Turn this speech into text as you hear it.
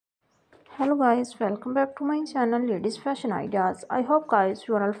Hello guys, welcome back to my channel Ladies Fashion Ideas. I hope guys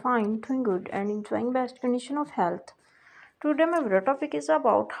you are all fine, doing good and enjoying best condition of health. Today my video topic is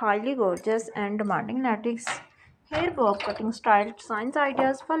about highly gorgeous and demanding ladies hair bob cutting style designs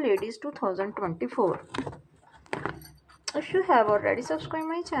ideas for ladies 2024. If you have already subscribed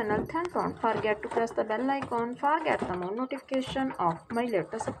my channel, then don't forget to press the bell icon for get the more notification of my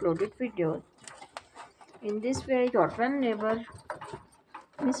latest uploaded videos. In this way, you will never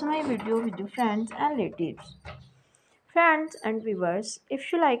miss my video with your friends and relatives. Friends and viewers,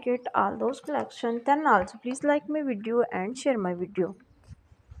 if you like it all those collections, then also please like my video and share my video.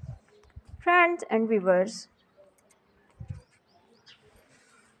 Friends and viewers,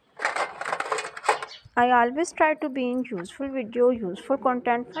 I always try to be in useful video, useful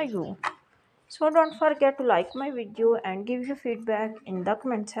content for you. So don't forget to like my video and give your feedback in the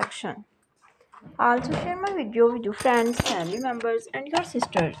comment section. Also share my video with your friends, family members and your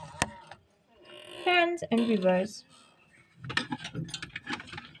sisters. Friends and viewers,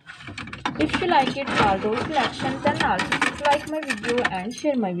 if you like it all those collections, then also please like my video and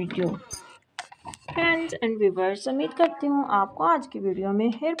share my video. Friends and viewers, उम्मीद करती हूँ आपको आज की video में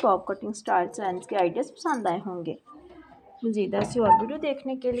hair pop cutting style sense के ideas पसंद आए होंगे। मज़ीद ऐसी और वीडियो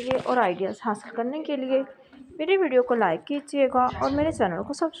देखने के लिए और आइडियाज़ हासिल करने के लिए मेरी वीडियो को लाइक कीजिएगा और मेरे चैनल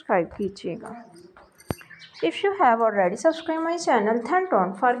को सब्सक्राइब कीजिएगा। If you have already subscribe my channel then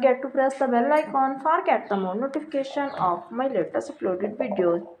don't forget to press the bell icon for get the more notification of my latest uploaded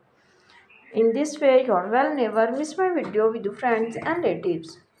videos. In this way, you will never miss my video with your friends and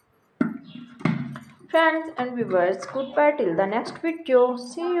relatives. Friends and viewers, goodbye till the next video.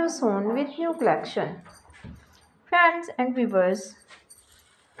 See you soon with new collection. Friends and viewers,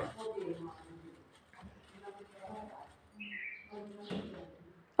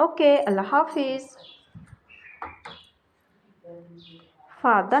 okay, Allah Hafiz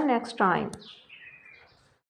for the next time.